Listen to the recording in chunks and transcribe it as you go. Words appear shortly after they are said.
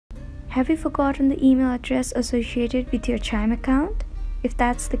Have you forgotten the email address associated with your Chime account? If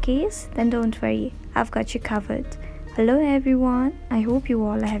that's the case, then don't worry, I've got you covered. Hello everyone, I hope you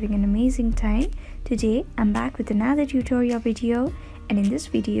all are having an amazing time. Today I'm back with another tutorial video, and in this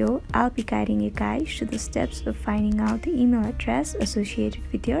video I'll be guiding you guys to the steps of finding out the email address associated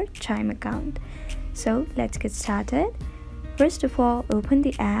with your Chime account. So let's get started. First of all, open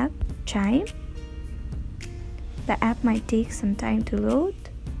the app Chime. The app might take some time to load.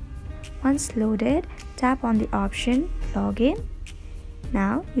 Once loaded, tap on the option Login.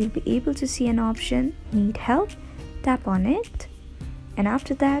 Now you'll be able to see an option Need Help. Tap on it, and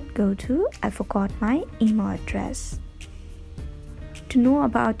after that go to I forgot my email address. To know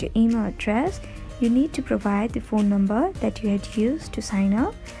about your email address, you need to provide the phone number that you had used to sign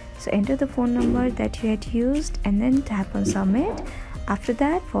up. So enter the phone number that you had used and then tap on Submit. After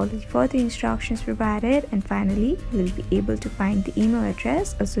that, follow the further instructions provided, and finally you will be able to find the email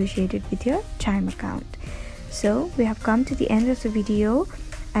address associated with your Chime account. So we have come to the end of the video.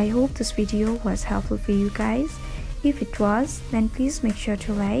 I hope this video was helpful for you guys. If it was, then please make sure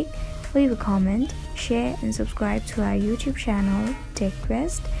to like, leave a comment, share and subscribe to our YouTube channel Tech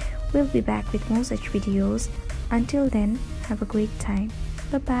Quest. We'll be back with more such videos. Until then, have a great time.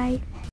 Bye bye.